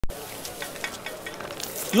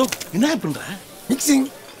யோ என்ன பண்ற? மிக்சிங்.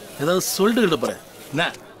 ஏதாவது சொல்லிட்டு போறேன். என்ன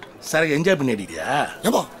சரக்கு என்ஜாய் பண்ணி அடிக்கிறியா?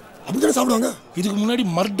 ஏப்பா அப்படித்தானே சாப்பிடுவாங்க. இதுக்கு முன்னாடி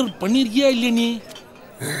மர்டர் பண்ணிருக்கியா இல்லையா நீ?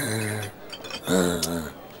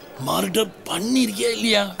 மர்டர் பண்ணிருக்கியா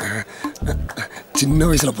இல்லையா? சின்ன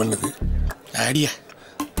வயசுல பண்ணது. அடியா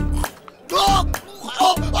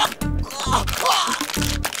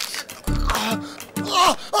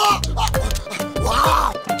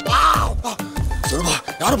சொல்லுவா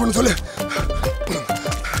யார பண்ண சொல்லு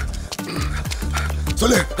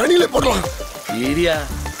சொல்லு கணியிலே போடலாம். ஏரியா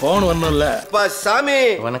போன் வரணும்ல. சாமி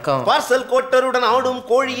வணக்கம். பார்சல் கோட்டருடன் ஆடும்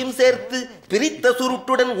கோழியும் சேர்த்து பிரித்த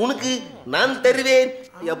சுருட்டுடன் உனக்கு நான் தருவேன்.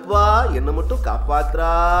 எப்பா என்ன மட்டும் காப்பாத்துறா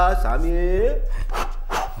சாமி.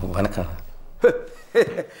 வணக்கம்.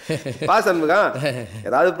 பாசன்முகா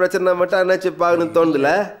ஏதாவது பிரச்சனை மட்டும் என்னாச்சு பாக்கணும்னு தோணுதுல.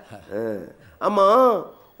 ஆமா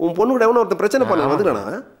உன் பொண்ணு கூட எவனோ ஒருத்தன் பிரச்சனை பண்ண வந்துட்டானா?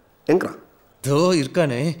 எங்கிறான்? தோ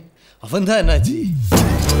இருக்கானே அவன் தான். என்னாச்சு?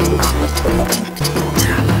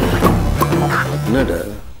 என்னடா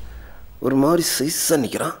ஒரு மாதிரி சைஸா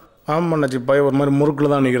நிக்கிறான்? ஆமா அண்ணாச்சி பையன் ஒரு மாதிரி முறுக்குல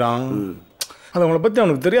தான் நிற்கிறான். அது அவங்கள பற்றி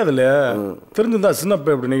அவனுக்கு தெரியாது இல்லையா? தெரிஞ்சுதான் சின்ன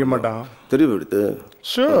பையன் இப்படி நிற்க மாட்டான். தெரியும் எடுத்து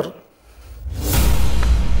ஷூர்.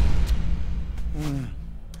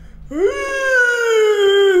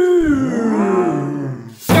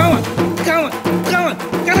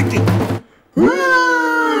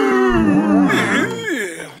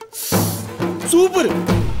 சூப்பர்.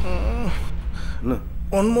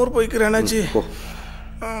 ஒன் மோர் போய்க்கிறேன் என்னாச்சு?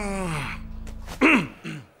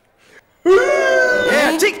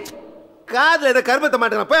 காதுல இதை கருமத்தை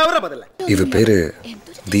மாட்டேன் போய் அவரை பதில்ல. இவ பேரு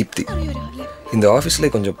தீப்தி. இந்த ஆபீஸ்ல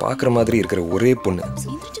கொஞ்சம் பாக்குற மாதிரி இருக்கிற ஒரே பொண்ணு.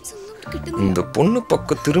 இந்த பொண்ணு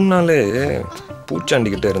பக்கம் திரும்பினாலே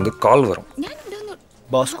பூச்சாண்டி கிட்ட இருந்து கால் வரும்.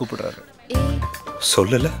 பாஸ் கூப்பிடுறாரு.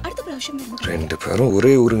 சொல்லல. ரெண்டு பேரும்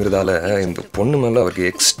ஒரே ஊருங்கிறதால இந்த பொண்ணு மேல அவருக்கு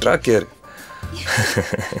எக்ஸ்ட்ரா கேர்.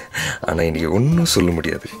 ஆனா இன்னைக்கு ஒன்னும் சொல்ல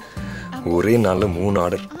முடியாது. ஒரே நாள்ல 3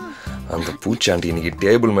 ஆர்டர். அந்த பூச்சாண்டி இன்னைக்கு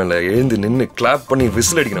டேபிள் மேல எழுந்து நின்னு கிளாப் பண்ணி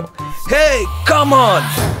விசில் அடிக்கணும். ஹே கம் ஆன்.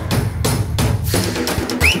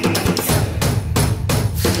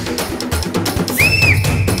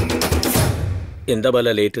 എന്താ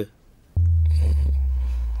ബാല ലേറ്റ്?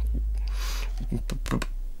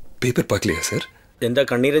 பேப்பர் பார்க்கலையா சார்? എന്താ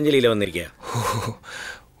കണ്ണീരഞ്ജലിയില വന്നിരിക്കുക?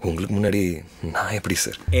 உங்களுக்கு முன்னாடி நான் எப்படி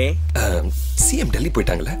சார்? சிஎம் டெல்லி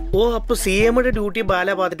போயிட்டாங்களே. ஓ அப்போ சிஎம்ோட டியூட்டி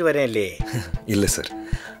பாலா பார்த்துட்டு வரேன்லே. இல்லை சார்,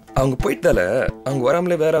 அவங்க போயிட்டால அவங்க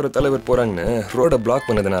வராமலே வேற ஒரு தலைவர் போறாங்கன்னு ரோட பிளாக்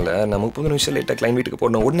பண்ணதுனால நம்ம 30 நிமிஷம் லேட்டாக கிளைண்ட் வீட்டுக்கு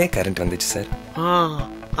போன உடனே கரண்ட் வந்துச்சு சார்.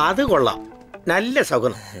 அது கொள்ளலாம், நல்ல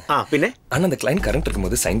சகுனம். பின்ன ஆனால் அந்த கிளைண்ட் கரண்ட்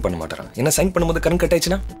இருக்கும்போது சைன் பண்ண மாட்டாரான். ஏன்னா சைன் பண்ணும்போது கரண்ட் கட்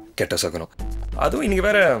ஆயிடுச்சுன்னா கெட்ட சகுனம். அதுவும் இன்னைக்கு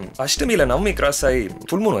வேற அஷ்டமியில் நவமி கிராஸ் ஆகி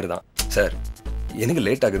ஃபுல் மூன் வருதான் சார். எனக்கு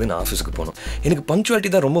லேட் ஆகுது, நான் ஆஃபீஸுக்கு போகணும். எனக்கு பங்க்சுவாலிட்டி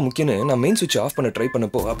தான் ரொம்ப முக்கியம்னு நான் மெயின் சுவிட்ச் ஆஃப் பண்ண ட்ரை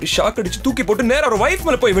பண்ணப்போ அப்படி ஷாக் அடிச்சு தூக்கி போட்டு நேராக ஒரு ஒய்ஃப்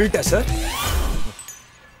மேலே போய் விழுட்டேன் சார்.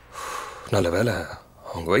 நல்ல வேலை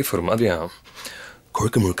அவங்க ஒய்ஃப் ஒரு மாதிரியா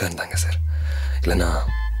கொழுக்கு முழுக்கா இருந்தாங்க சார். இல்லைன்னா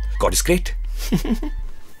காட் இஸ் கிரேட்.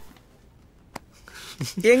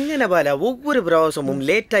 എങ്ങനെ ബാല ഒവ്വൊരു പ്രാവശ്യവും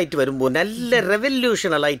ലേറ്റ് ആയിട്ട് വരുമ്പോൾ നല്ല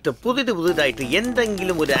റെവല്യൂഷണൽ ആയിട്ട് പുതിയതായിട്ട്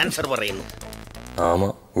എന്തെങ്കിലും ഒരു ആൻസർ പറയുന്നു.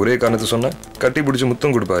 ஆமா, ஒரே காரணத்தை சொன்னா கட்டி பிடிச்சி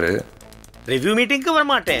முத்தம் கொடுப்பாரு. ரிவ்யூ மீட்டிங்க்கு வர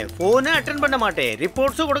மாட்டேன், ஃபோனை அட்டென்ட் பண்ண மாட்டேன்,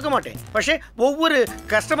 ரிப்போர்ட்ஸும் கொடுக்க மாட்டேன். പക്ഷേ ஒவ்வொரு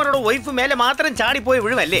கஸ்டமரோட ஒய்ஃப் மேலே மாத்திரம் சாடி போய்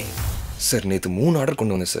விழுவல்லே. சார் நேற்று 3 ஆர்டர்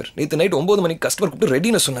கொண்டு வந்தேன் சார். நேற்று நைட் 9 மணிக்கு கஸ்டமர் கூப்பிட்டு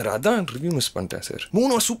ரெடின்னு சொன்னார். அதான் ரிவ்யூ மிஸ் பண்ணிட்டேன் sir.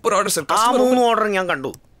 3 super order sir. 3 order ഞാൻ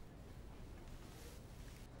കണ്ടു.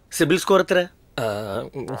 സിബിൽ സ്കോർ എത്ര?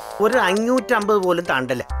 ഒരു 550 പോലും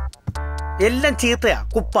താണ്ടല്ല. എല്ലാം ചീത്തയാ,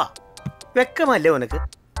 കുപ്പ. വെക്കമല്ലേ ഉനക്ക്?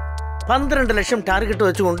 12 ലക്ഷം ടാർഗറ്റ്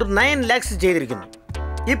വെച്ചുകൊണ്ട് 9 lakhs ചെയ്തിരിക്കുന്നു.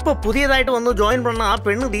 ഇപ്പൊ പുതിയതായിട്ട് വന്ന് ജോയിൻ பண்ண ആ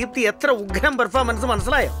പെണ്ണ് ദീപ്തി എത്ര ഉഗ്രം പെർഫോമൻസ്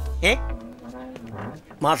മനസ്സിലായോ?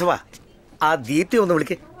 മാധവ, ആ ദീപ്തി ഒന്ന്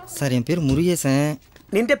വിളിക്ക്. சார் என் பேர் முருகேசன்.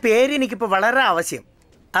 നിന്റെ പേര് എനിക്കിപ്പോൾ വളരെ ആവശ്യം.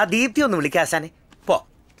 ആ ദീപ്തി ഒന്ന് വിളിക്കാസാനെ. போ.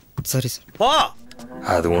 சரி சார். போ.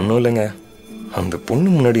 அது ஒன்றும் இல்லைங்க, அந்த பொண்ணு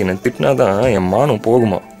முன்னாடி என்ன திட்டினாதான் என் மானம்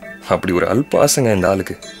போகுமா. அப்படி ஒரு அல்பாசங்க இந்த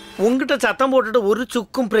ஆளுக்கு. உங்ககிட்ட சத்தம் போட்டுட்டு ஒரு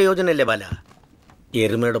சுக்கும் பிரயோஜனம் இல்லை பாலா.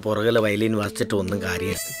 எருமையோட புறകിലെ വയലിൻ വാസിച്ചിട്ട് ഒന്നും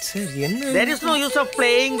കാര്യമില്ല. There is no use of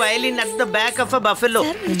playing violin at the back of a buffalo.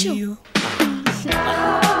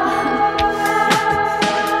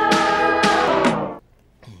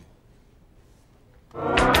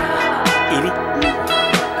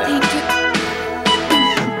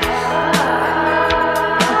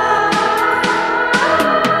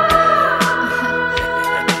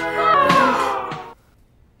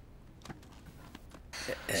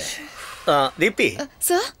 Deepthi,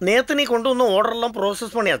 നേരത്തെ നീ കൊണ്ടുവന്ന ഓർഡർ എല്ലാം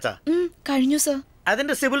പ്രോസസ് പണിയാച്ചാ? കഴിഞ്ഞു സർ.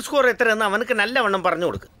 അതിന്റെ സിവിൽ സ്കോർ എത്രയെന്ന് അവനക്ക് നല്ലവണ്ണം പറഞ്ഞു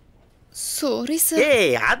കൊടുക്ക്. Sorry sir.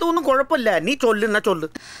 അതൊന്നും കുഴപ്പമില്ല, നീ ചൊല്ലുന്ന ചൊല്ല്.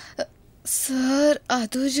 സർ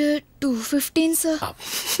അതൊരു 215 സർ.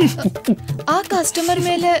 ആ കസ്റ്റമർ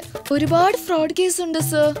മേലെ ഒരുപാട് ഫ്രോഡ് കേസ് ഉണ്ട്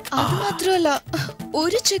സർ. അത് മാത്രമല്ല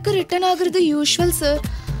ഒരു ചെക്ക് റിട്ടേൺ ആകരുത് യൂഷ്വൽ സർ.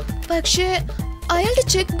 പക്ഷേ അയാളുടെ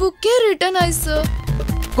ചെക്ക് ബുക്കേ റിട്ടേൺ ആയി സർ.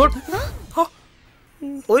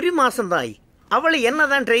 ഒരു മാസം തായി അവൾ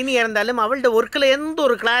എന്നതാ ട്രെയിൻ ചെയ്യാറുണ്ടാലും അവളുടെ വർക്കിൽ എന്തോ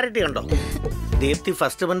ഒരു ക്ലാരിറ്റി ഉണ്ടോ? ദീപ്തി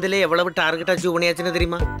ഫസ്റ്റ് മന്തിലെ എവളവ് ടാർഗറ്റ് അച്ചീവ് പണിയാച്ചിന്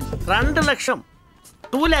தெரியுமா? 2 ലക്ഷം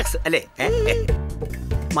 2 lakhs അല്ലേ?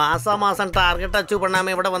 മാസം ടാർഗറ്റ് അച്ചീവ്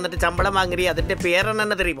பண்ணாம ഇവിടെ വന്നിട്ട് ശമ്പളം വാങ്ങി അതിന്റെ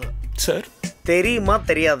പേരെന്നെ தெரியுமா? சார் தெரியுமா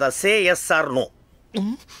தெரியாதா? Say yes or no.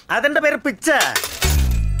 അതിന്റെ പേര് പിച്ച.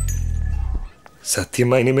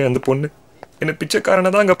 சத்தியமா இனிமே அந்த பொண்ணு என்ன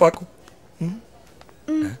பிச்சைக்காரனை தான் அங்க பாக்கும்.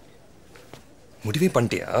 முடிவே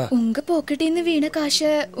பண்ணிட்டியா? உங்க பாக்கெட்டில் இருந்து வீண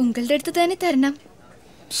காசை உங்களுடைய അടുത്ത് തന്നെ തരണം.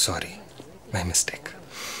 Sorry my mistake.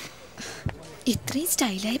 ഇത്രയും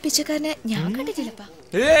സ്റ്റൈലായ പിച്ചക്കാരനെ ഞാൻ കണ്ടിട്ടില്ലപ്പാ.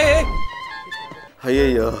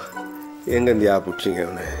 ஐயோ எங்கேருந்தியா பிடிச்சிங்க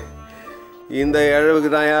அவனை? இந்த இழவுக்கு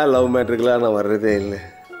தான் லவ் மேட்ருக்கெலாம் நான் வர்றதே இல்லை.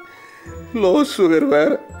 லோ சுகர்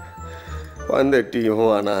வேறு வந்த டீயும்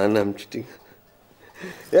ஆனால் அனுப்பிச்சிட்டிங்க.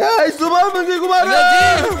 ஏய் சுபாமஞ்சி குமார்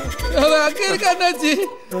அங்கே இருக்கா அண்ணாச்சி?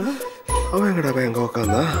 அவன் எங்கடா போய் எங்கே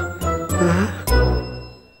உட்காந்தா?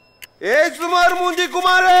 ஏய் சுமார் மூஞ்சி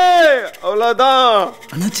குமாரே அவ்வளோதான்.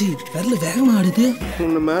 அண்ணாச்சி வரல வேகமா ஆடுது.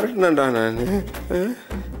 உன்னை மிரட்டினேன்டா நான்.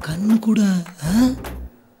 கண்ணு கூட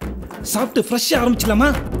சாப்பிட்டு ஃப்ரெஷ்ஷாக ஆரம்பிச்சிடலாமா?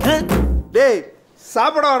 டேய்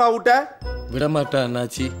சாப்பிட வாடா விட்ட. விட மாட்டான்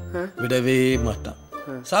அண்ணாச்சி, விடவே மாட்டான்.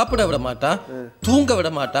 சாப்பிட விட மாட்டான், தூங்க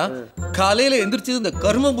விட மாட்டான். காலையில எந்திரிச்சு இந்த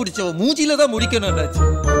கருமம் முடிச்சவ மூஞ்சில தான் முடிக்கணும் அண்ணாச்சி.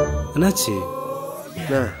 அண்ணாச்சி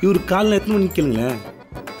இவரு காலைல எத்தனை மணிக்கு கேளுங்களேன்?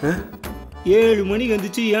 7 மணிக்கு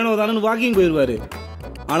வந்துச்சு ஏனோ தானு வாக்கிங் போயிடுவாரு.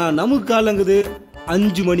 ஆனால் நமக்கு காலங்குது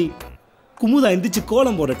 5 மணி. குமுதா எந்திரிச்சு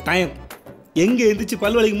கோலம் போடுற டைம். எங்கே எந்திரிச்சு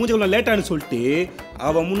பல்வலிக்கு மூஞ்சி கொஞ்சம் லேட்டானு சொல்லிட்டு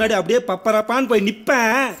அவன் முன்னாடி அப்படியே பப்பரப்பான்னு போய்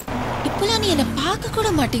நிற்பேன். இப்பெல்லாம் நீ என்னை பார்க்க கூட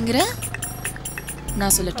மாட்டேங்கிற.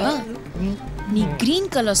 நான் சொல்லட்டா? நீ கிரீன்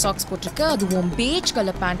கலர் சாக்ஸ் போட்டிருக்க, அது உன் பேஜ்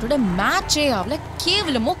கலர் பேண்டோட மேட்சே ஆகல.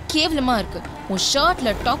 கேவலமா இருக்கு. உன் ஷர்ட்ல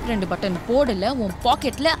டாப் 2 பட்டன் போடல. உன்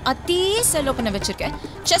பாக்கெட்ல அதே செல்லோ பண்ண வச்சிருக்க.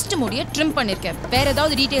 செஸ்ட் முடிய ட்ரிம் பண்ணிருக்க. வேற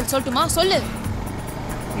ஏதாவது டீடைல் சொல்லட்டுமா? சொல்லு.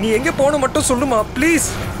 நீ எங்க போன மட்டும் சொல்லுமா ப்ளீஸ்.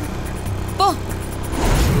 போ.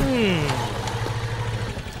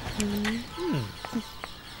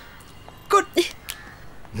 Good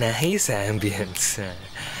nice ambience.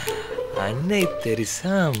 அன்னை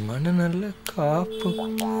தெரிசா மன நல்ல காப்பு.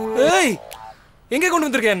 ஏய் எங்க கொண்டு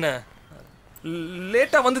வந்திருக்க? என்ன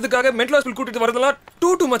லேட்டா வந்ததுக்காக மென்டல் ஹாஸ்பிடல் கூட்டிட்டு வரதெல்லாம்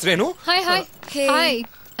too much Renu. Hi hi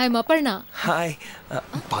I am Aparna. Hi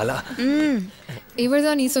Bala.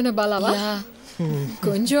 இவர்தான் நீ சொன்ன பாலாவா?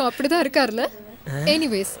 கொஞ்சம் அப்படிதான் இருக்கார்ல.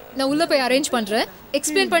 எனிவேஸ் நான் உள்ள போய் அரேஞ்ச் பண்றேன்.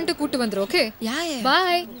 எக்ஸ்பிளைன் பண்ணிட்டு கூட்டி வந்துரு. ஓகே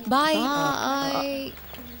பாய் பாய்.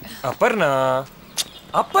 அப்பர்ணா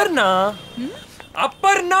அப்பர்ணா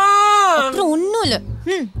அப்பர்ணா. அப்புறம் ஒன்றும் இல்லை.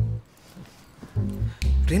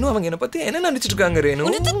 ரேனு அவங்க என்னை பத்தி என்ன நினைச்சிட்டு இருக்காங்க? ரேனு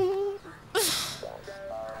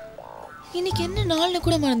இன்னைக்கு என்ன நாள்னு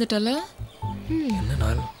கூட மறந்துட்டல. என்ன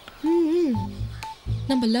நாள்?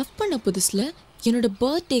 நம்ம லவ் பண்ண புதுசுல என்னோட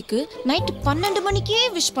பர்த்டேக்கு நைட்டு 12 மணிக்கே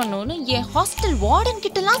விஷ் பண்ணோன்னு என் ஹாஸ்டல் வார்டன்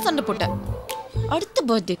கிட்டலாம் சண்டை போட்டேன். அடுத்த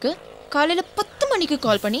பர்த்டேக்கு காலையில 10 மணிக்கு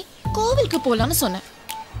கால் பண்ணி கோவிலுக்கு போகலான்னு சொன்னேன்.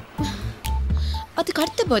 அதுக்கு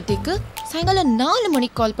அடுத்த பர்த்டேக்கு சாயங்காலம் 4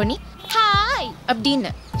 மணிக்கு கால் பண்ணி ஹாய் அப்படின்னு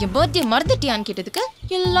என் பர்த்டே மறந்துட்டியான்னு கேட்டதுக்கு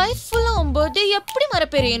என் லைஃப் ஃபுல்லா உன் பர்த்டே எப்படி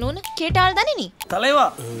மறப்பேறேனுன்னு கேட்டால் தானே நீ. தலைவா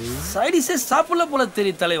சைடிஸே சாப்பிடல போல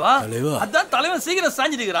தெரியும் தலைவா. அதான் தலைவன் சீக்கிரம்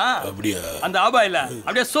சாஞ்சிருக்கிறான். அப்படியா? அந்த ஆபாயில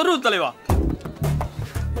அப்படியே சொரு தலைவா.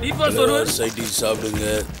 இப்போ சொரு சைடிஸ் சாப்பிடுங்க.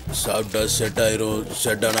 சாப்பிட்டா செட் ஆயிரும்.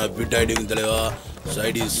 செட் ஆனா பிட் ஆயிடுங்க தலைவா.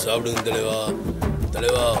 சைடிஸ் சாப்பிடுங்க தலைவா.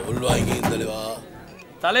 தலைவா உள்வாங்கிங்க தலைவா.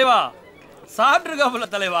 தலைவா சாப்பிட்டுருக்காப்புல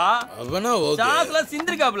தலைவா. அவனா ஓகே. சாஸ்ல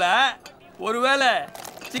சிந்திருக்காப்புல. ஒருவேளை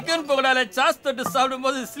சிக்கன் பக்கோடால சாஸ் தொட்டு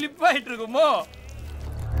சாப்பிடும்போது ஸ்லிப் ஆயிட்டு இருக்குமோ?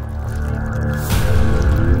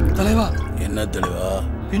 தலைவா என்ன தலைவா?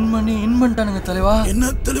 பின் பண்ணி இன் பண்ணிட்டானுங்க தலைவா.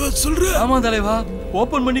 என்ன தலைவா சொல்ற? ஆமா தலைவா,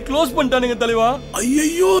 ஓபன் பண்ணி க்ளோஸ் பண்ணிட்டானுங்க தலைவா.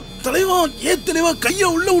 ஐயோ தலைவா, ஏன் தலைவா கைய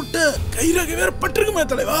உள்ள விட்ட? கைரக வேற பட்டிருக்குமே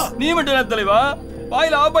தலைவா. நீ மட்டும் என்ன தலைவா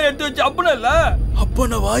வாயில ஆபா எடுத்து வச்சு அப்பன இல்ல? அப்ப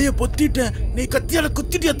நான் வாயை பொத்திட்டேன். நீ கத்தியால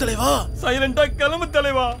குத்திட்டியா தலைவா? சைலண்டா கிளம்பு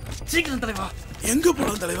தலைவா. சீக்கிரம் தலைவா. எங்க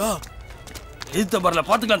போறோம் தலைவா? எதுத்த பரல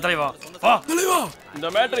பாத்துக்கலாம் தலைவா. வா தலைவா. இந்த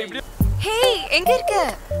மேட்டர் இப்படி. ஹே எங்க இருக்க?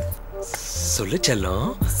 சொல்லு செல்லம்.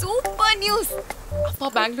 Super news. அப்பா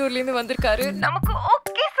பெங்களூர்ல இருந்து வந்திருக்காரு. நமக்கு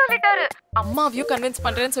ஓகே சொல்லிட்டாரு. அம்மாவையும் கன்வின்ஸ்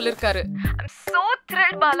பண்றேன்னு சொல்லிருக்காரு. ஐ am so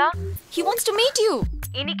thrilled Bala. He wants to meet you.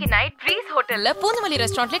 இன்னைக்கு நைட் ப்ரீஸ் ஹோட்டல்ல பூந்தமல்லி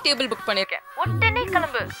ரெஸ்டாரன்ட்ல டேபிள் புக் பண்ணிருக்கேன். உடனே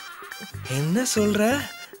கிளம்பு. என்ன சொல்ற?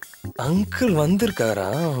 அங்கிள் வந்திருக்காரா?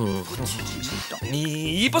 நீ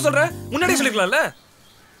இப்ப சொல்ற, முன்னாடியே சொல்லிக்கலாம்ல.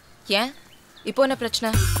 ஏன் இப்போ என்ன பிரச்சனை?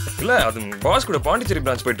 இல்ல அது பாஸ் கூட பாண்டிச்சேரி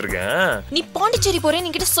பிரான்ச் போயிட்டு இருக்கேன். நீ பாண்டிச்சேரி போறேன்னு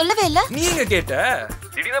என்கிட்ட சொல்லவே இல்ல. நீ எங்க கேட்ட?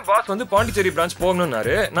 திடீர்னு பாஸ் வந்து பாண்டிச்சேரி பிரான்ச்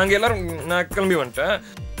போகணும்னாரு. நாங்க எல்லாரும் நான் கிளம்பி வந்துட்டேன்.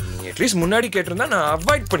 நீ அட்லீஸ்ட் முன்னாடி கேட்டிருந்தா நான்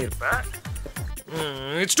avoid பண்ணிருப்பேன்.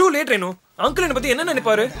 It's too late Renu. Uncle என்ன பத்தி என்ன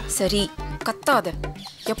நினைப்பாரு? சரி கத்தாத.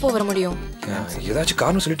 எப்போ வர முடியும்? ஏதாச்சும்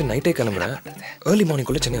காரணம் சொல்லிட்டு நைட்டே கிளம்புறேன். ஏர்லி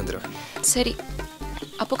மார்னிங்குள்ள சென்னை வந்துடுவேன். சரி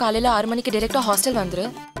அப்போ காலையில 6 மணிக்கு டைரக்டா ஹாஸ்டல் வந்துரு.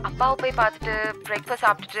 அப்பாவை போய் பார்த்துட்டு பிரேக்ஃபாஸ்ட்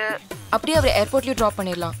சாப்பிட்டுட்டு அப்படியே அவரை ஏர்போர்ட்லயே ட்ராப்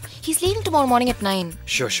பண்ணிடலாம். He's leaving tomorrow morning at 9.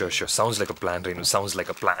 Sure. Sounds like a plan, Renu. Sounds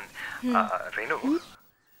like a plan. Renu,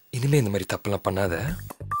 இனிமே இந்த மாதிரி தப்பெல்லாம் பண்ணாத.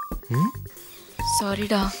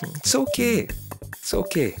 சாரிடா. It's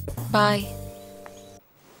okay. Bye.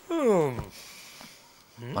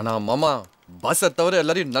 ஆனா மாமா பஸ் தவிர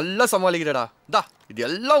எல்லாரையும் நல்லா சமாளிக்கிறடா. டா இது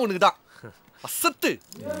எல்லாம் உனக்கு தான். அசத்து.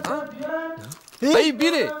 ஏய்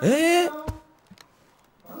பீரே.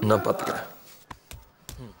 நான் பாத்துக்கிறேன்.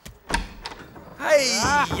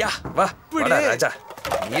 ஐயா வா வாடா ராஜா.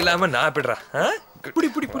 நீ இல்லாம நான் எப்படிடா?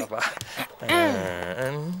 புடி வா.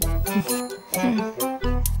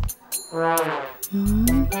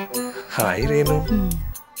 ஹாய் ரேணு.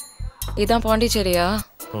 இதான் பாண்டிச்சேரியா?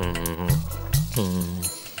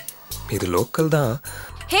 இது லோக்கல் தான்.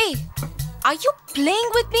 Hey, are you playing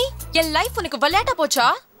with me? N life உனக்கு விளையாட்ட போச்சா?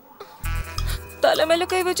 தலைமையில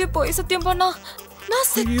கை வச்சு போய் சத்தியம் பண்ணா நான்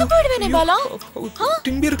செத்து போயிடுவேனே பாலா.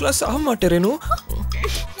 டிம்பியர் கிளாஸ் ஆக மாட்டேன் ரேணு.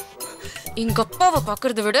 எங்க அப்பாவை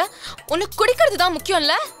பாக்குறத விட உனக்கு குடிக்கிறது தான் முக்கியம்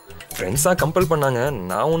இல்ல? ஃப்ரெண்ட்ஸா கம்பல் பண்ணாங்க.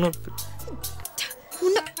 நான் ஒன்னும்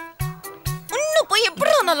போய் எப்படி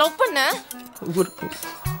நான் லவ் பண்ணேன்?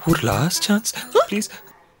 ஒரு last chance please.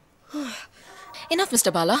 Enough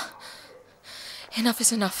Mr. Bala. Enough is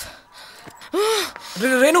enough.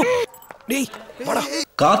 Renu டேய் வாடா.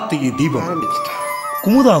 கார்த்திகை தீபம்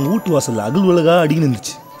குமுதா அவங்க வீட்டு வாசல்ல அகல் உலகா அடிக்கி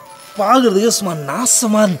நின்றுச்சு. பார்க்கறதுக்கு சும்மா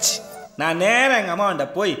நாசமா இருந்துச்சு. நான் நேரம் எங்கள் அம்மாண்ட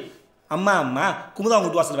போய் அம்மா குமுதா அவங்க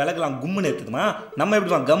வீட்டு வாசல் விளக்கலாம் கும்முன்னு இருக்குதுமா, நம்ம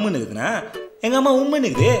எப்படிமா கம்முன்னு இருக்குதுன்னா எங்கள் அம்மா உம்முன்னு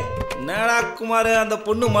இருக்குது. என்னடா குமார் அந்த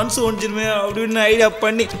பொண்ணு மனசு ஒழிஞ்சிருமே அப்படின்னு ஐடியா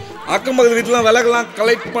பண்ணி அக்கம் பக்கத்து வீட்டுலாம் விளக்கெல்லாம்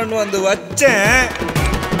கலெக்ட் பண்ணி வந்து வச்சேன்.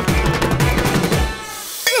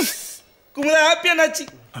 குமுதா ஹாப்பியா நாச்சு.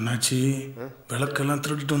 அண்ணாச்சி விளக்கெல்லாம்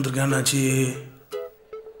திருடிட்டு வந்திருக்கேன் அண்ணாச்சி.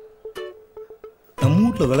 நம்ம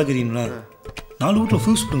வீட்டில் விளக்குறீங்களா 4 வீட்டில்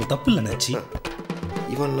ஃபியூஸ் பிடுங்க தப்பு இல்லை அண்ணாச்சி.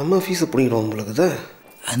 இவன் நம்ம ஃபீஸை பிடிக்கிறோம் உங்களுக்கு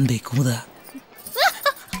அந்த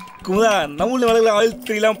குமுதா நம்ம ஊரில் விளக்குல ஆயில்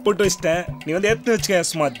த்ரீலாம் போட்டு வச்சிட்டேன். நீ வந்து எடுத்து வச்சுக்க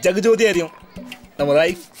சும்மா ஜகஜோதியா அறியும் நம்ம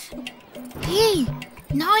லைஃப். ஏய்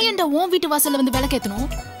நான் ஏன்டா உன் வீட்டு வாசல்ல வந்து விளக்கேத்தணும்?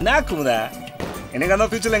 நான் குமுதா எனக்கு அந்த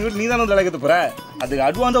ஃபியூச்சரில் எங்கள் வீட்டில் நீ தானே வந்து விளக்கேற்ற போகிற. அதுக்கு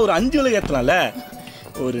அட்வான்ஸாக ஒரு 5 விளக்கு ஏற்றலாம்ல.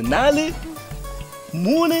 ஒரு 4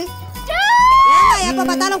 3 எப்ப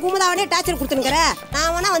பார்த்தாலும் குமுதாவனே டார்ச்சர் கொடுத்துனுக்கற.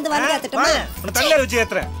 நான் வேணா வந்து வந்து ஏத்தட்டுமா? உன்னை தள்ளியார் வச்சு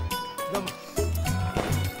ஏத்துறேன்.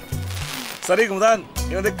 சரி குமுதா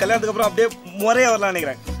நீ வந்து கல்யாணத்துக்கு அப்புறம் அப்படியே முறையா வரலாம்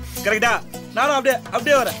நினைக்கிறேன். கரெக்டா? நானும்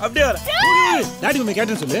அப்படியே வரேன். டாடி உன்னை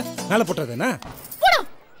கேட்டேன்னு சொல்லு. மேலே போட்டுறது என்ன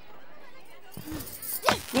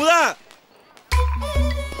குமுதா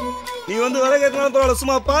நீ வந்து விளக்கேற்றினாலும் பரவாயில்ல.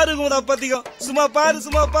 சும்மா பாரு குமுதா பத்திக்கும். சும்மா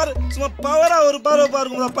பவரா ஒரு பார்வை பாரு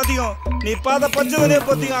குமுதா பத்திக்கும். நீ பார்த்த பச்சைவனே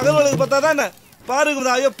பத்திக்கும். அகல்வலுக்கு பார்த்தா தானே பாரு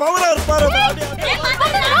குமுதா. ஐயோ பவரா ஒரு பார்வை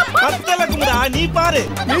பத்தல குமுதா. நீ பாரு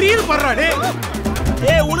எரியுது பாடுறா டே.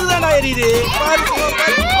 உழுதானா எரியுது பாரு.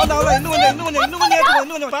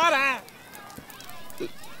 இன்னும் கொஞ்சம் பாரு.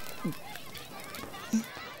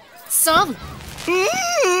 சாவு.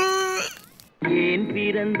 ஏன்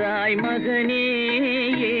பிறந்தாய் மகனே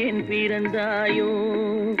ஏன் பிறந்தாயோ,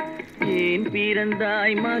 ஏன்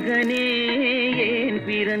பிறந்தாய் மகனே ஏன்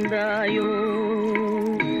பிறந்தாயோ,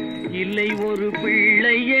 இல்லை ஒரு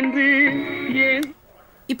பிள்ளை என்று ஏன்.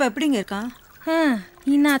 இப்ப எப்படிங்க இருக்கான்?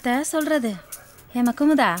 இன்னாத்த சொல்றது ஏமா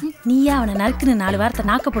குமுதா, நீயா அவனை நறுக்குன்னு 4 வாரத்தை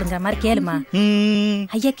நாக்க போடுங்கிற மாதிரி கேளுமா.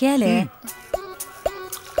 ஐயா கேளு.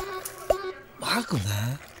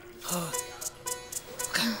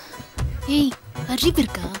 ஏய் அறிவு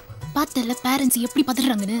இருக்கா? பார்த்தல பேரண்ட்ஸ் எப்படி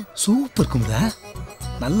பதறாங்கன்னு. சூப்பர் குமுதா.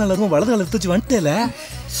 நல்ல வலது கால எடுத்து வந்துட்டேல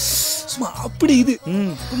சும்மா அப்படி இது.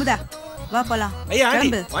 குமுதா வா போலாம். ஐயா ஆண்டி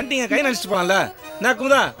வண்டிங்க கை நடிச்சிட்டு போலாம்ல. நான்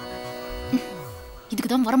குமுதா இதுக்கு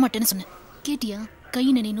தான் வர மாட்டேன்னு சொன்னேன். கேட்டியா? கை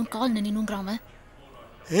நனைனும் கால் நனைனும்ங்கறான்.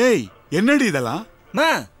 ஏய் என்னடி இதெல்லாம்?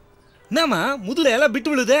 என்னம்மா முதுல எல்லாம் பிட்டு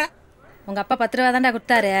விழுதே. உங்க அப்பா 10 ரூபா தான்டா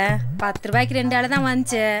கொடுத்தாரு. 10 ரூபாய்க்கு 2 இலை தான்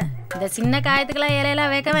வந்துச்சு. இந்த சின்ன காயத்துக்கெல்லாம்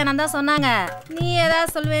இலையெல்லாம் வைக்க வேணாம் தான் சொன்னாங்க. நீ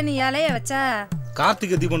ஏதாவது சொல்லுவேன்னு இலைய வச்சா.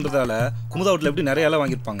 கார்த்திகை தீபன்றதால குமுதா வீட்டில் எப்படி நிறைய இலை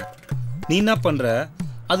வாங்கியிருப்பாங்க. நீ என்ன பண்ற?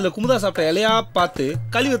 அதுல குமுதா சாப்பிட்ட இலையா பார்த்து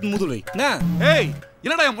கழிவத்து முதுலை. ஏய்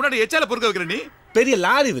என்னடா என் முன்னாடி எச்சால பொறுக்க வைக்கிற நீ? பெரிய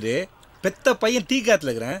லாரி இவரு. பெத்த பையன் டீ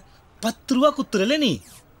காத்துல இருக்கிறேன். 10 ரூபா குத்துறல நீ.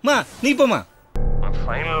 மா நீ போமா.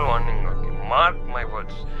 Final warning. Mark my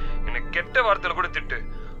words. என்ன கெட்ட வார்த்தையில கூட திட்டு.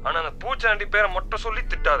 ஆனா அந்த பூச்சாண்டி பேரை மட்டும் சொல்லி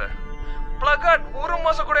திட்டாத. பிளகாட் ஒரு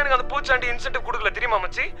மாசம் கூட எனக்கு அந்த பூச்சாண்டி இன்சென்டிவ் கொடுக்கல தெரியுமா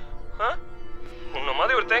மச்சி? உன்ன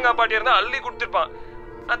மாதிரி ஒரு தேங்காய் பாட்டி இருந்தா அள்ளி கொடுத்துருப்பான்.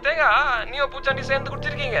 நான் தேங்காய் நீயோ பூச்சாண்டி சேர்ந்து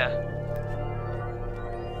குடிச்சிருக்கீங்க.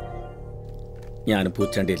 ഞാൻ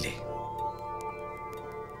പൂച്ചാണ്ടിയല്ലേ.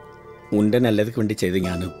 ഉണ്ട നല്ലതുക്ക് വേണ്ടി ചെയ്ത്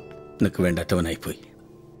ഞാൻ നിനക്ക് വേണ്ടാത്തവനായിപ്പോയി.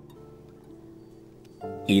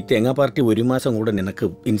 ഈ തേങ്ങാ പാർട്ടി ഒരു മാസം കൂടെ നിനക്ക്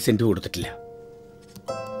ഇൻസെൻറ്റീവ് കൊടുത്തിട്ടില്ല.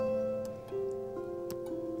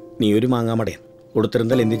 നീ ഒരു മാങ്ങാമടയൻ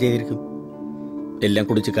കൊടുത്തിരുന്നാൽ എന്ത് ചെയ്തിരിക്കും? എല്ലാം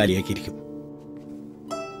കുടിച്ച് കാലിയാക്കിയിരിക്കും.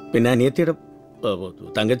 പിന്നെ അനിയത്തിയുടെ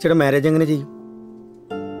തങ്കച്ചിയുടെ മാരേജ് എങ്ങനെ ചെയ്യും?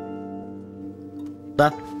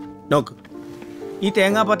 നോക്ക്, ഈ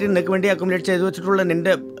തേങ്ങാ പാർട്ടി നിനക്ക് വേണ്ടി അക്കോമഡേറ്റ് ചെയ്തു വെച്ചിട്ടുള്ള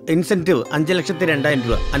നിന്റെ ഇൻസെൻറ്റീവ് 5,02,000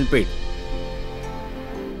 രൂപ അൺപെയ്ഡ്.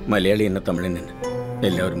 മലയാളി എന്ന തമിഴൻ തന്നെ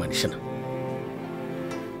എല്ലാവരും മനുഷ്യനാണ്.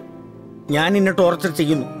 ഞാൻ നിന്നെ ടോർച്ചർ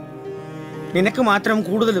ചെയ്യുന്നു. നിനക്ക് മാത്രം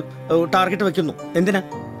കൂടുതൽ ടാർഗറ്റ് വെക്കുന്നു. എന്തിനാ?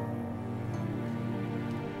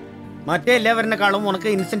 മറ്റേ എല്ലാവരിനെക്കാളും ഉനക്ക്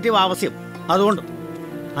ഇൻസെൻറ്റീവ് ആവശ്യം. അതുകൊണ്ട്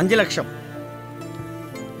 5 ലക്ഷം.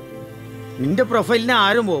 നിന്റെ പ്രൊഫൈലിന്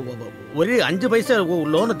ആരും ഒരു 5 പൈസ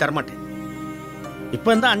ലോണ് തരമാട്ടെ. இப்போ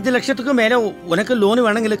இந்த 5 லட்சத்துக்கு மேலே உனக்கு லோன்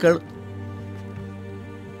வேணுங்கிற கேளு.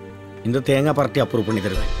 இந்த தேங்காய் பார்ட்டி அப்ரூவ் பண்ணி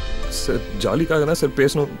தருவேன். சார் ஜாலிக்காக தான் சார்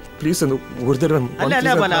பேசணும். ப்ளீஸ் அந்த ஒரு தடவை. அல்ல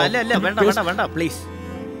அல்ல பல அல்ல அல்ல வேண்டாம் வேண்டாம் வேண்டாம் ப்ளீஸ்.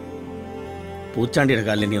 பூச்சாண்டிയുടെ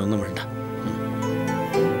കാലിൽ നീ ഒന്നും വേണ്ട.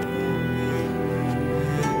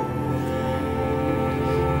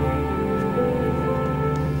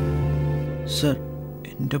 சார்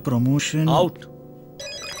இந்த ப்ரமோஷன் அவுட்.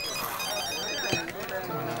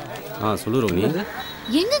 சொல்லு ரோனி.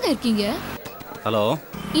 எங்கங்க இருக்கீங்க? ஹலோ.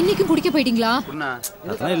 இன்னைக்கு குடிக்க போயிட்டீங்களா?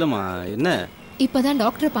 அதெல்லாம் இல்லைம்மா. என்ன? இப்பதான்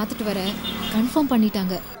டாக்டரை பார்த்துட்டு வரேன். கன்ஃபார்ம்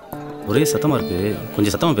பண்ணிட்டாங்க. ஒரே சத்தமா இருக்கு,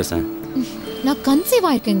 கொஞ்சம் சத்தமா பேசேன். நான் கன்சீவ்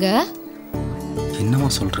ஆயிருக்கேங்க. என்னம்மா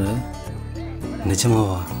சொல்ற?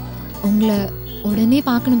 நிஜமாவா? உங்களை உடனே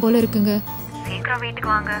பார்க்கணும் போல இருக்குங்க. சீக்கிரம்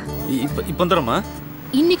வீட்டுக்கு வாங்க. இப்போ வந்துடுறோம்மா.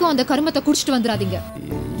 இன்னைக்கும் அந்த கருமத்தை குடிச்சிட்டு வந்துடாதீங்க.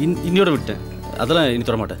 இன்னியோட விட்டேன், அதெல்லாம் இனி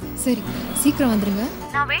தர மாட்டேன். சரி சீக்கிரம் வந்துருங்க.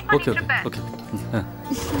 Okay okay.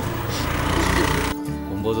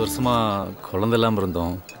 9 வருஷமா குழந்தை இல்லாமல்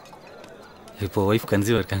இருந்தோம். இப்போ ஒய்ஃப்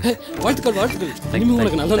கன்சீவ் இருக்காங்க. வாழ்த்துக்கள் வாழ்த்துக்கள். இனிமே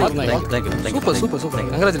உங்களுக்கு நல்ல நேரம் தான். Thank you. Super super super.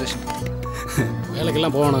 Congratulation.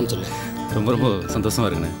 வேலைக்கெல்லாம் போவானான்னு சொல்லு. ரொம்ப சந்தோஷமா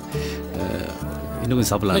இருக்குண்ணே. இன்னும்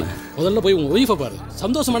கொஞ்சம் சாப்பிடலாம். முதல்ல போய் உங்க ஒய்ஃபை பாரு.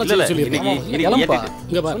 சந்தோஷமான செய்தி சொல்லிருக்கீங்க. கிளம்பா.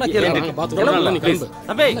 இங்க பாரு. பாத்துக்கலாம். நீ கிளம்பு.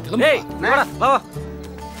 தம்பி ஏய் வாடா வா வா.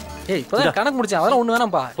 ஏய் இப்போதான் கணக்கு முடிச்சேன். அதெல்லாம் ஒண்ணு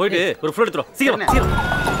வேணாம்ப்பா. போயிட்டு ஒரு ஃபுல் எடுத்துறோம். சீக்கிரம்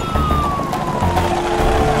சீக்கிரம்.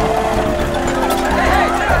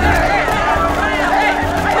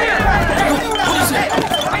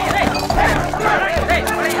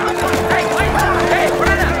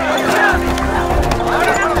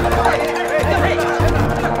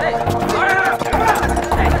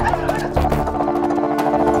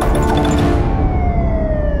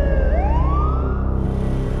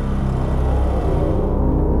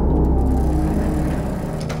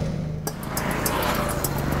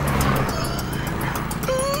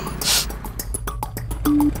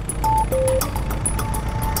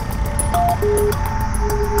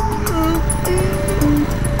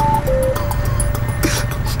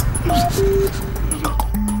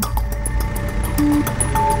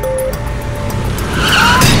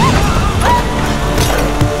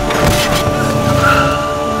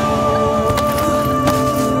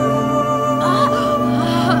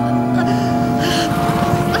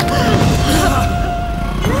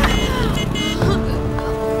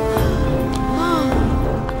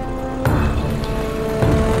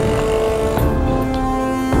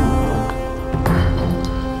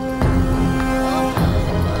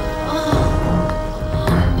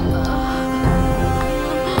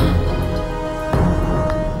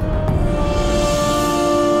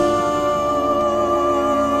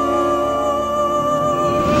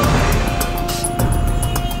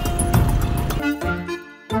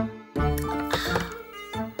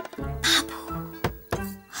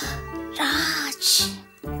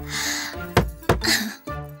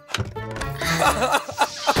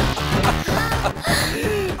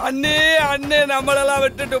 அண்ணே அண்ணே நம்மளெல்லாம்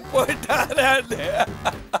விட்டுட்டு போயிட்டாரு அண்ணே.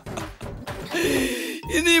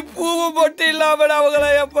 இனி பூவு பொட்டு இல்லாம அவங்கள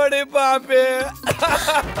எப்படி பாப்பே?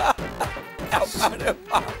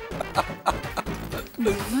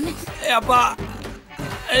 அப்பா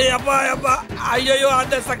அப்பா அப்பா ஐயோ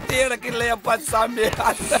அந்த சக்தி எனக்கு இல்லையப்பா சாமி.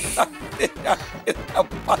 அந்த சக்தி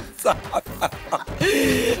அப்பா சாமி.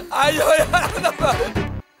 ஐயோ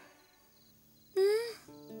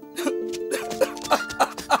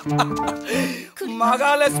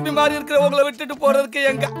மகாலட்சுமி மாதிரி இருக்கிற உங்களை விட்டுட்டு போறதுக்கு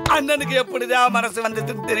எங்க அண்ணனுக்கு எப்படிதான் மனசு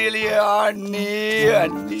வந்ததுன்னு தெரியலையே. அண்ணி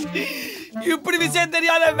அண்ணி இப்படி விஷயம்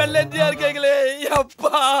தெரியாத வெள்ளந்தியா இருக்கீங்களே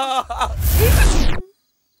அப்பா.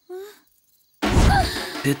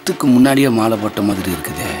 டெத்துக்கு முன்னாடியே மாலை போட்ட மாதிரி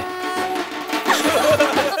இருக்குது.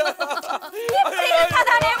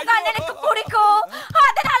 எனக்கு பிடிக்கும்,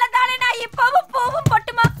 அதனால தானே நான் இப்பவும் பூவும்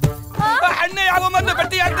பொட்டுமா. அண்ணே அவன் வந்து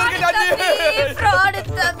கட்டி ஆடுறீங்க. ஃப்ராட்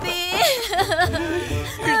தம்பி.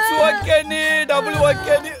 இட்ஸ் ஓகே நீ டபுள்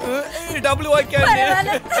ஓகே நீ டபுள் ஓகே நீ.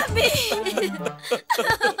 தம்பி.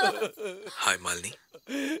 ஹாய் மாலினி.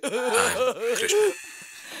 ஹாய் கிருஷ்ணா.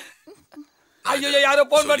 ஐயோ யாரோ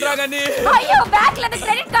போன் பண்றாங்க நீ. ஐயோ பேங்க்ல இருந்து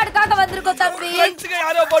கிரெடிட் கார்டுக்காக வந்திருக்கோம் தம்பி. ஃப்ரெண்ட்ஸ்க்கு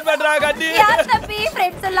யாரோ போன் பண்றாங்க நீ. யார் தம்பி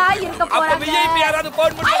ஃப்ரெண்ட்ஸ் எல்லாம் இருக்க போறாங்க. அப்ப விஐபி யாராவது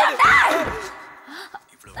போன் பண்றாங்க.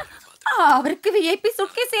 அவருக்கு விஐபி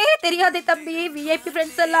சுட்கேஸே தெரியாதே தம்பி. விஐபி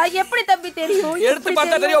ஃப்ரெண்ட்ஸ் எல்லாம் எப்படி தம்பி தெரியும்? எடுத்து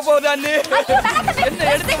பார்த்தா தெரிய போகுது அண்ணி. என்ன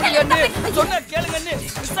எடுத்து விடுங்க அண்ணி. சொன்னா கேளுங்க அண்ணி.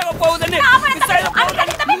 மிஸ் ஆக போகுது அண்ணி. மிஸ் ஆக போகுது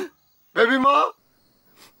அண்ணி. பேபிமா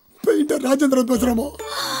பெயிண்டர் ராஜேந்திரன் பேசுறமா.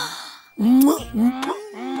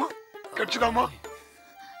 கட்சிதாமா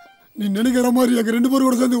நீ நினைக்கிற மாதிரி எங்க 2 பேரும்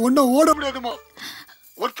கூட சேர்ந்து ஒன்னா ஓட முடியாதுமா.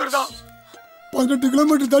 ஒருத்தர் தான் 18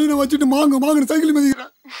 கிலோமீட்டர் தள்ளி வச்சுட்டு மாங்க சைக்கிள்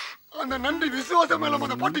மிதிக்கிறேன். அந்த நன்றி விசுவாசம் மேல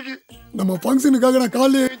அந்த பாட்டிக்கு. நம்ம ஃபங்க்ஷனுக்காக நான்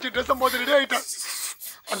காலையில எழுந்து ட்ரெஸ் மாத்தி ரெடி ஆயிட்டேன்.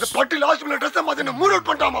 அந்த பாட்டி லாஸ்ட் மினிட் ட்ரெஸ் மாத்தி என்ன மூட் அவுட்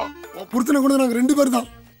பண்ணிட்டாமா. புருஷனை கூட நாங்க 2 பேர் தான்.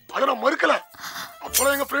 அதை நான் மறுக்கல.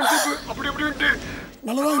 அப்போலாம் எங்க ஃப்ரெண்ட்ஷிப் அப்படி இப்படின்ட்டு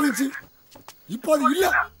நல்லதா இருந்துச்சு. இப்போ அது இல்ல.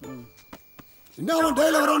 என்ன அவன்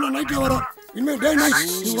டேல வரான், நான் நைட்ல வரான். இனிமே டே நைட்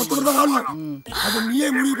நீ ஒருத்தர் தான் ஆடணும். அது நீயே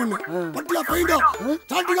முடிவு பண்ணு. பட்டியா பெயிண்டா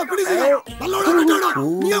ஸ்டார்டிங்கா பிடிச்சியா நல்லோட விட்டடா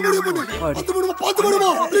நீயே முடிவு பண்ணு. 10 மணிமா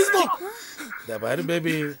ப்ளீஸ் மா. இந்த பாரு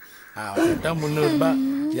பேபி, அவன்கிட்ட 300 ரூபாய்,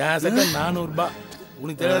 என் சட்டை 400 ரூபாய்.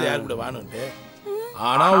 உனக்கு தெரியாது யாரு கூட வாணுன்ட்டு.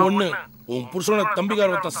 ஆனா ஒண்ணு, உன் புருஷனோட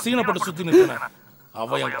தம்பிக்கார ஒருத்தன் சீனப்பட்டு சுத்தி நிற்கிறான்.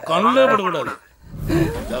 அவன் என் கண்ணிலே படக்கூடாது.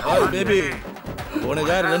 இந்த பாரு பேபி,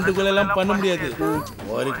 உனக்காக 2 கொலையெல்லாம் பண்ண முடியாது.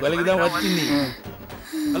 ஒரு கொலைக்கு தான் வச்சு நீ.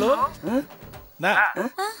 ஹலோ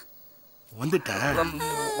வந்துட்டேன்,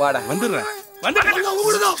 வாடா வந்துடுறேன்.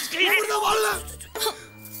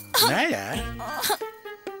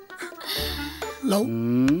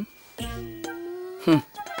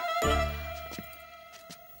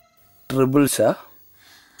 ட்ரிபிள்ஸா?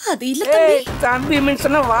 அது இல்ல தம்பி. தம்பி மீன்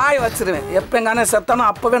சொன்னா வாய் வச்சிருவேன். எப்ப எங்கானே செத்தானோ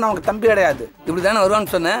அப்பவே நான் உனக்கு தம்பி கிடையாது. இப்படி தானே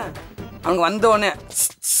வருவான்னு சொன்னேன். அவங்க வந்த உடனே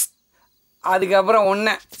அதுக்கப்புறம்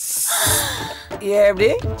ஒன்னே எப்படி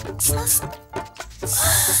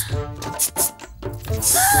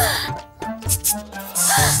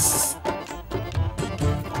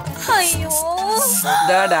ஐயோ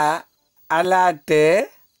Tata alert.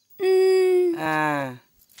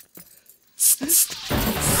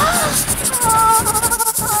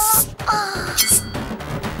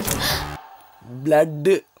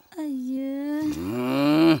 Blood.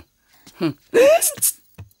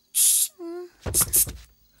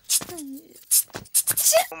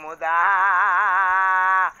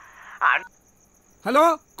 Hello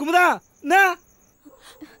Kumudha.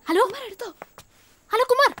 Hello hello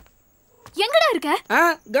Kumar, எங்கடா இருக்க?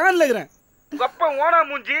 கான்ல இருக்கிறேன். உங்க அப்பா ஓனா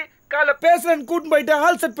மூஞ்சி காலைல பேசுறேன்னு கூட்டின்னு போயிட்டு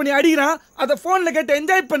ஆல் செட் பண்ணி அடிக்கிறான். அதை போன்ல கேட்டு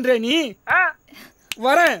என்ஜாய் பண்ற நீ.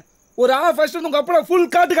 வரேன் ஒரு ஆஃப் ஃபர்ஸ்ட் உங்க அப்பா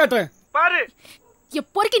ஃபுல் காட்டு காட்டுறேன் பாரு.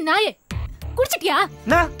 எப்போருக்கு நாயே குடிச்சிட்டியா?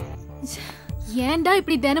 ஏன்டா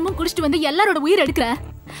இப்படி தினமும் குடிச்சிட்டு வந்து எல்லாரோட உயிர் எடுக்கிற?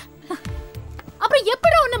 அப்புறம்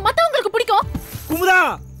எப்படி உன்னை மத்தவங்களுக்கு பிடிக்கும்? குமுதா,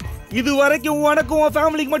 இது வரைக்கும் உனக்கும் உன்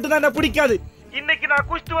ஃபேமிலிக்கு மட்டும் தான் பிடிக்காது. இன்னைக்கு நான்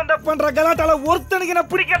குடிச்சிட்டு வந்த பண்ற கலாட்டால ஒருத்தனுக்கு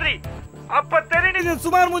நான் பிடிக்காது. அப்ப தெரியுது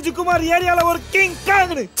சுமார் மூஞ்சி குமார் ஏரியால ஒரு கிங்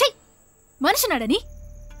காங்னு. மனுஷனாடா நீ?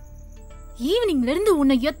 ஈவினிங்ல இருந்து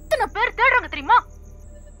உன்னை எத்தனை பேர் தேடுறாங்க தெரியுமா?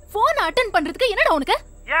 போன் அட்டெண்ட் பண்றதுக்கு என்னடா உனக்கு?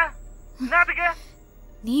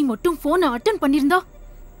 நீ மட்டும் போன் அட்டெண்ட் பண்ணிருந்தா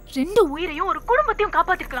 2 உயிரையும் ஒரு குடும்பத்தையும்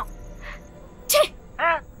காப்பாத்திருக்கலாம்.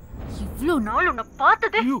 இவ்ளோ நாள் உன்னை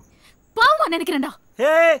பார்த்தது பாவமா நினைக்கிறேன்டா.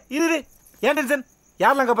 இரு ஏன் டென்ஷன்?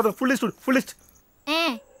 யாரெல்லாம் காப்பாத்த? Full list.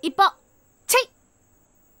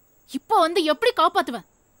 இப்போ வந்து எப்படி காப்பாத்துவேன்?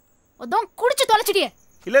 அதான் குடிச்சு தொலைச்சிட்டியே.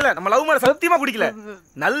 இல்ல நம்ம லவ் மேல சத்தியமா குடிக்கல.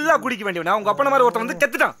 நல்லா குடிக்க வேண்டியவன். உங்க அப்பன மாதிரி ஒருத்தன் வந்து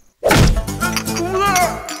கெத்துட்டான்.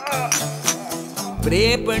 ப்ரே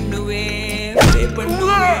பண்ணுவேன்.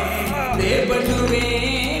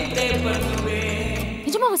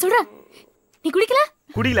 நிஜமாவா சொல்ற? நீ குடிக்கல?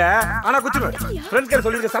 குடில, ஆனா குடிச்சுவேன். ஃப்ரெண்ட் கேர்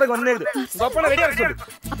சொல்லிருக்க சரக்கு வந்தே இருக்குது. உங்க அப்பன ரெடியா இருக்க சொல்லு.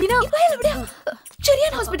 அப்படினா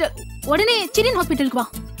சிரியன் ஹாஸ்பிடல். உடனே சிரியன் ஹாஸ்பிடலுக்கு வா.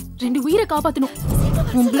 2 உயிரை காப்பாத்தணும்.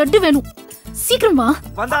 உன் blood வேணும். சீக்கிரம் வா.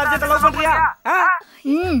 வந்தா அர்ஜென்ட்டா லவ் பண்றியா?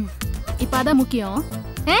 இப்ப அதான் முக்கியம்.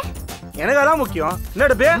 எனக்கு அதான் முக்கியம்.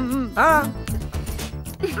 என்னடா பே?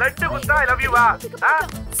 பிளட் குத்தா ஐ லவ் யூ வா.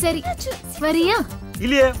 சரி வரியா?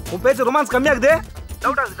 இல்லையே உன் பேச்சு ரொமான்ஸ் கம்மியாகுது.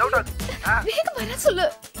 டவுட் ஆகுது. வேகம் வர சொல்லு.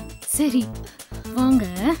 சரி வாங்க.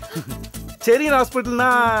 செரியன் ஹாஸ்பிடல்னா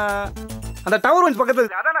அந்த டவர் ஒன்ஸ் பக்கத்துல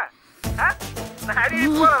இருக்கு அதானே? நான் ஹரி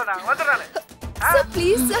போறேன் வந்துறேன். சார்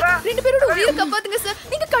ப்ளீஸ் சார் ரெண்டு பேரோட உயிரை காப்பாத்துங்க சார்.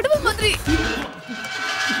 நீங்க கடவுள் மாதிரி.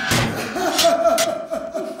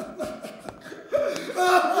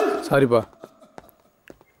 சாரிப்பா.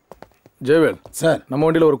 ஜெயவேல் சார் நம்ம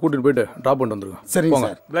வண்டியில் ஒரு கூட்டிட்டு போயிட்டு ட்ராப் பண்ணிட்டு வந்துருக்கோம். சரிங்க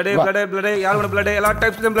சார். பிளட் யாரோட பிளட் எல்லா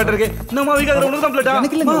டைப்ஸ் ஆஃப் பிளட் இருக்கு. நம்ம வீட்ல உனக்கு தான் பிளட்டா?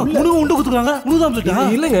 உனக்கு உண்டு குத்துறாங்க. உனக்கு தான் பிளட்டா?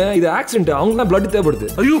 இல்லங்க இது ஆக்சிடென்ட். அவங்க தான் பிளட் தேவைப்படுது.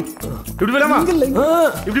 ஐயோ இப்படி வேலாமா?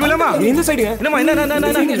 இப்படி வேலாமா? இந்த சைடுங்க. என்னமா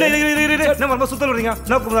என்ன ரொம்ப சுத்தல வரீங்க.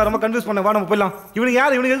 நான் ரொம்ப கன்ஃபியூஸ் பண்ணேன். வா நம்ம போய்லாம். இவனுக்கு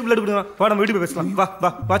யார் இவனுக்கு எதுக்கு பிளட் கொடுங்க? வா நம்ம வீட்டுக்கு போய் பேசலாம்.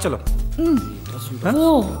 வா சொல்லு.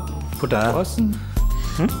 போடா.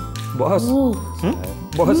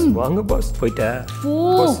 பாஸ் வாங்க பாஸ். போய்டா.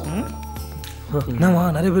 என்னவா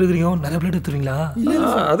நிறைய பேர் இருக்கீங்க, நிறைய பிளேட் எடுத்துறீங்களா?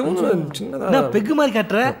 அது ஒன்றும் சின்னதா நான் பெக்கு மாதிரி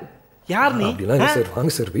காட்டுற. யார் நீ? அப்படிலாம் இல்லை சார்.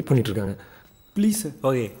 வாங்க சார் வெயிட் பண்ணிட்டு இருக்காங்க. Please sir.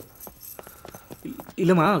 ஓகே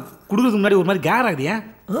இல்லைம்மா கொடுக்குறதுக்கு முன்னாடி ஒரு மாதிரி கேர் ஆகுதியா?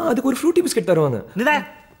 அதுக்கு ஒரு ஃப்ரூட்டி பிஸ்கெட் தருவாங்க. என்னடா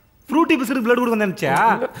ஃப்ரூட்டி பிஸ்கெட் பிளட் கொடுக்க வந்தேன்ச்சா?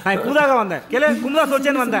 நான் குமுதாக வந்தேன். கேளு குமுதா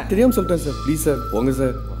சோச்சேன்னு வந்தேன். தெரியாம சொல்லிட்டேன் சார். ப்ளீஸ் சார் போங்க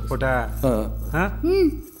சார். போட்டா.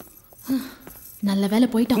 நல்ல வேலை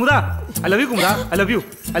போய்ட்டோம். Kumudha I love you Kumudha. I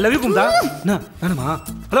love you Kumudha. என்ன வேணுமா?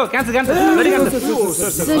 Hello cancel ready cancel.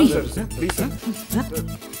 சரி ப்ளீஸ் சார்.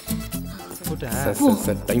 போட்டா.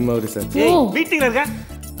 சார் டைம் ஆகுது சார். ஏய் மீட்டிங்ல இருக்க.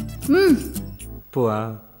 போவா.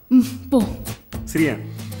 போ. சரியா?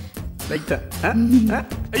 ரைட்டா.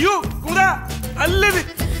 ஐயோ குமுதா அல்லது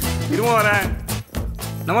இருமா வரேன்.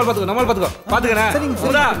 நம்மால் பாத்துக்கோ. பாத்துக்கறேன்.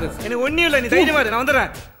 குமுதா எனக்கு ஒண்ணும் இல்ல. நீ தைரியமா இரு. நான் வந்துறேன்.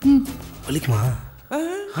 வலிக்குமா?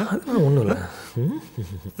 அதெல்லாம் ஒண்ணும் இல்ல.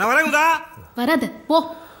 நான் வரேன் குமுதா. வராத போ.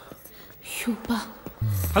 ஷூப்பா.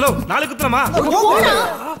 ஹலோ நாளைக்கு குத்துறமா?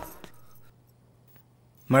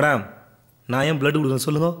 மேடம் நான் ஏன் பிளட் கொடுக்கணும்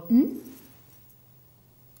சொல்லுங்க.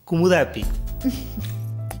 குமுதா ஹாப்பி.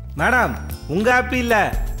 மேடம் உங்க ஹாப்பி இல்ல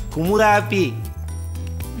குமுதா ஹாப்பி.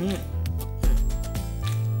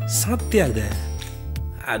 சத்தியாகுது.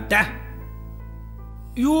 அடா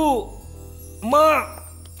யூ மா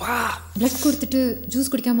வா. பிளட் கொடுத்துட்டு ஜூஸ்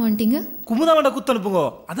குடிக்காம வந்துட்டீங்க. குமுதா வேண்டாம் குத்து அனுப்புங்க.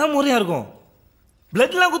 அதான் முறையா இருக்கும்.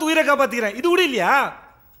 பிளட்லாம் குத்து உயிரை காப்பாத்திக்கிறேன். இது கூட இல்லையா?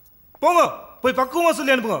 போங்க போய் பக்குவமா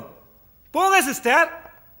சொல்லி அனுப்புங்க. போங்க சிஸ்டர்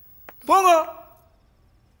போங்க.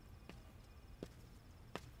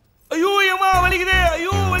 ஐயோ ஏமா வலிக்குதே.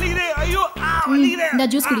 ஐயோ வலிக்குதே. இந்த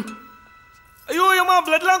ஜூஸ் குடி. ஐயோ ஏமா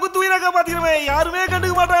பிளட்லாம் குத்து உயிரை காப்பாத்திக்கிறேன். யாருமே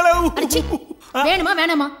கண்டுக்க மாட்டாங்களே. வேணுமா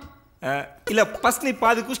வேணாமா? இல்ல ஃபர்ஸ்ட் நீ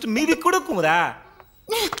பாதி குடிச்சிட்டு மீதி கொடுக்கும்டா.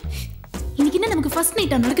 இன்னைக்கு என்ன நமக்கு ஃபர்ஸ்ட்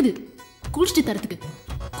நைட்டா நடக்குது? குடிச்சிட்டு தரதுக்கு.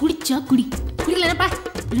 குடிச்சா குடி. குடிக்கலனா பா.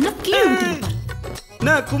 இல்லனா கீழ ஊத்திடுப்பா.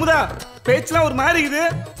 என்ன குமுதா பேச்சலாம் ஒரு மாதிரி இருக்குது.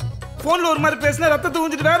 போன்ல ஒரு மாதிரி பேசினா ரத்தத்தை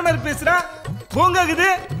ஊஞ்சிட்டு வேற மாதிரி பேசுறா. போங்காகுது.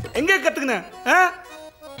 எங்க கத்துக்கின?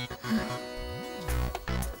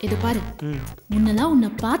 இது பாரு. முன்னெல்லாம்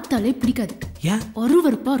உன்னை பார்த்தாலே பிடிக்காது.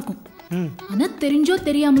 அருவருப்பா இருக்கும். ஆனா தெரிஞ்சோ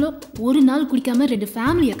தெரியாமலோ ஒரு நாள் குடிக்காம 2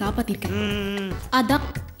 ஃபேமிலியை காப்பாத்திருக்கேன். அதான்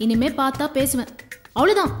இனிமே பார்த்தா பேசுவேன்.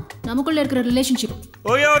 அவ்வளவுதான் நமக்குள்ள இருக்கிற ரிலேஷன்ஷிப்.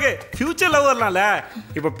 Okay future love வரலாம்ல.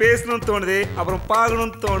 இப்ப பேசணும்னு தோணுது. அப்புறம்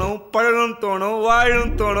பார்க்கணும்னு தோணும். பழகணும்னு தோணும்.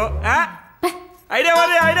 வாழணும்னு தோணும். ஐடியா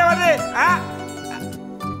வருது.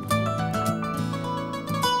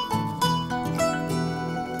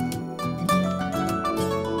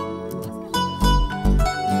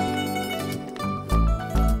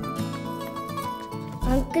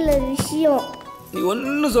 அங்கிள் ஒரு விஷயம். நீ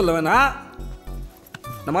ஒன்னும் சொல்ல வேணாம்.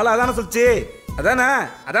 நம்மளால அதான சொல்லிச்சு.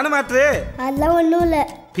 அதானே மாற்று. அதெல்லாம் ஒன்றும் இல்லை.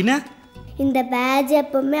 பின்ன இந்த பேட்ச்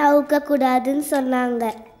எப்பவுமே அவுக்க கூடாதுன்னு சொன்னாங்க.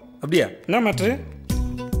 அப்படியா? என்ன மாற்று?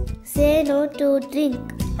 Say no to drink.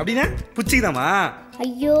 அப்படின்னா புச்சிக்குதாமா?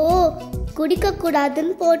 ஐயோ குடிக்க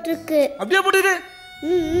கூடாதுன்னு போட்டிருக்கு. அப்படியே போட்டுது.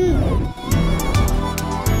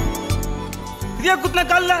 இதையா குத்துன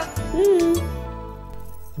கால்ல?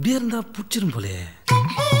 இப்படியே இருந்தா புடிச்சிரும் போலே.